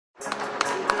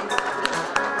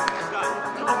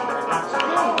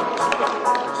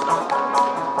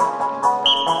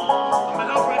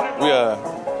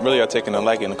really are taking a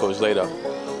liking to Coach Lado.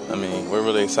 I mean, we're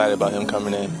really excited about him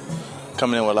coming in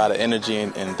with a lot of energy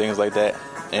and things like that.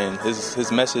 And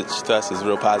his message to us is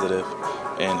real positive.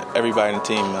 And everybody in the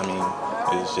team, I mean,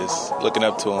 is just looking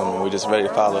up to him, and we're just ready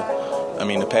to follow,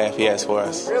 the path he has for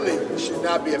us. Really, there should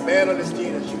not be a man on this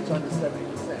team that shoots under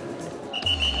 70%.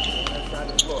 That's not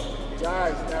the floor.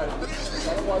 Guys, now, I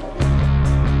don't want to be...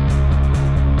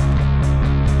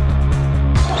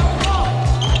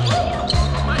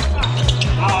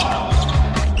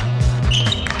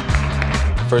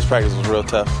 First practice was real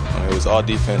tough. It was all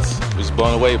defense. We was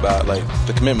blown away by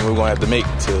the commitment we're going to have to make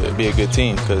to be a good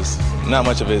team, because not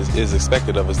much of it is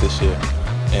expected of us this year.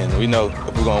 And we know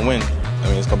if we're going to win,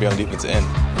 it's going to be on the defensive end.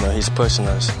 He's pushing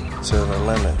us to the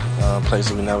limit,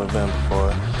 places we've never been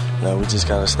before. We just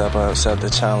got to step up, accept the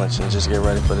challenge, and just get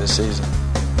ready for this season.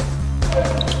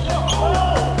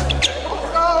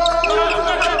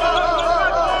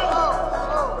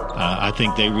 I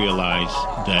think they realize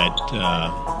that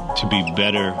to be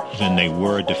better than they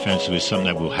were defensively is something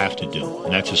that we'll have to do.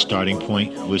 And that's a starting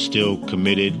point. We're still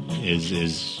committed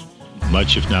as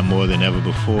much, if not more than ever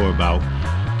before, about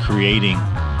creating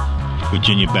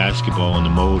Virginia basketball in the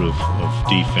mode of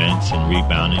defense and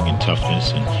rebounding and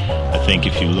toughness. And I think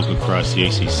if you look across the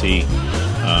ACC,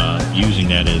 using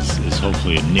that as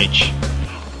hopefully a niche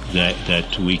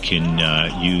that we can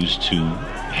use to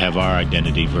have our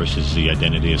identity versus the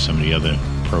identity of some of the other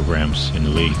programs in the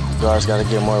league. Guards got to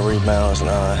get more rebounds and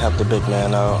help the big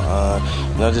man out.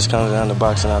 Just comes down to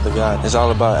boxing out the guy. It's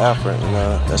all about effort.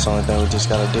 That's the only thing we just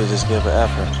got to do, just give an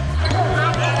effort.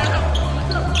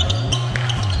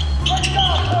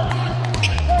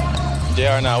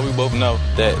 JR and I, we both know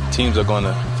that teams are going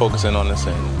to focus in on us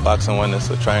and box and one, a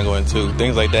triangle and two,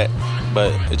 things like that.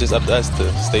 But it's just up to us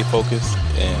to stay focused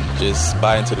and just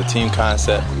buy into the team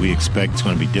concept. We expect it's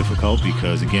going to be difficult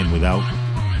because, again, without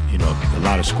a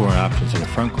lot of scoring options in the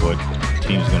front court, the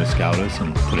team's going to scout us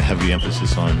and put a heavy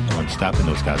emphasis on stopping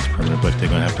those guys at the perimeter, but they're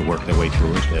going to have to work their way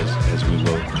through it as we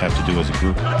will have to do as a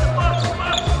group.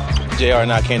 JR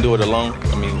and I can't do it alone.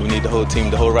 We need the whole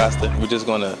team, the whole roster. We're just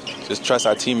going to trust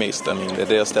our teammates, that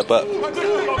they'll step up.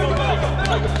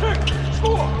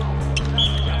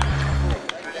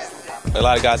 A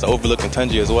lot of guys are overlooking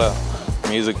Tunji as well.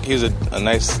 He's a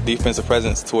nice defensive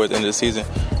presence towards the end of the season,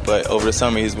 but over the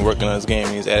summer he's been working on his game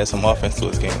and he's added some offense to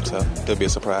his game, so it'll be a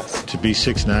surprise. To be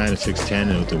 6'9" and 6'10",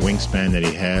 and with the wingspan that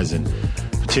he has, and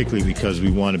particularly because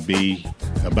we want to be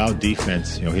about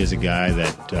defense, here's a guy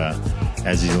that,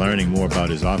 as he's learning more about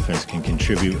his offense, can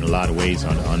contribute in a lot of ways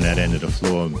on that end of the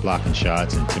floor, blocking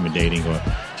shots, intimidating, or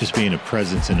just being a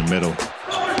presence in the middle.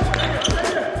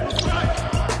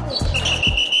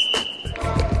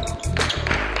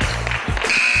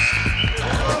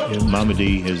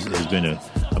 Mamadi has been a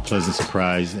pleasant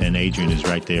surprise, and Adrian is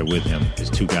right there with him. There's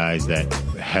two guys that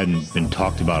hadn't been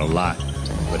talked about a lot,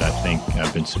 but I think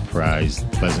I've been surprised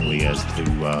pleasantly as to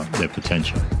their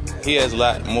potential. He has a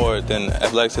lot more than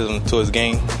athleticism to his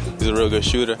game. He's a real good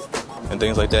shooter and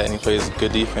things like that, and he plays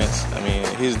good defense.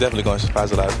 He's definitely going to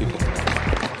surprise a lot of people.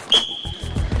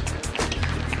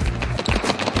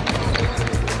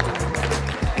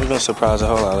 We're going to surprise a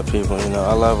whole lot of people.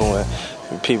 I love it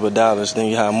when people doubt us, then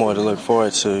you have more to look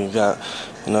forward to. You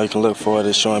can look forward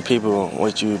to showing people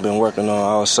what you've been working on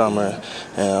all summer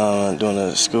and during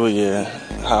the school year,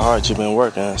 how hard you've been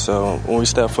working. So when we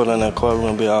step foot on that court, we're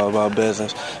going to be all about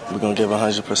business. We're going to give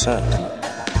 100%.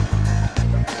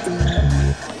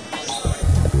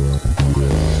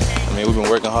 We've been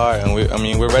working hard, and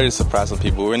we're ready to surprise some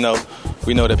people. We know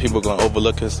that people are going to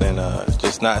overlook us and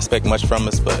just not expect much from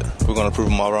us, but we're going to prove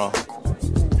them all wrong.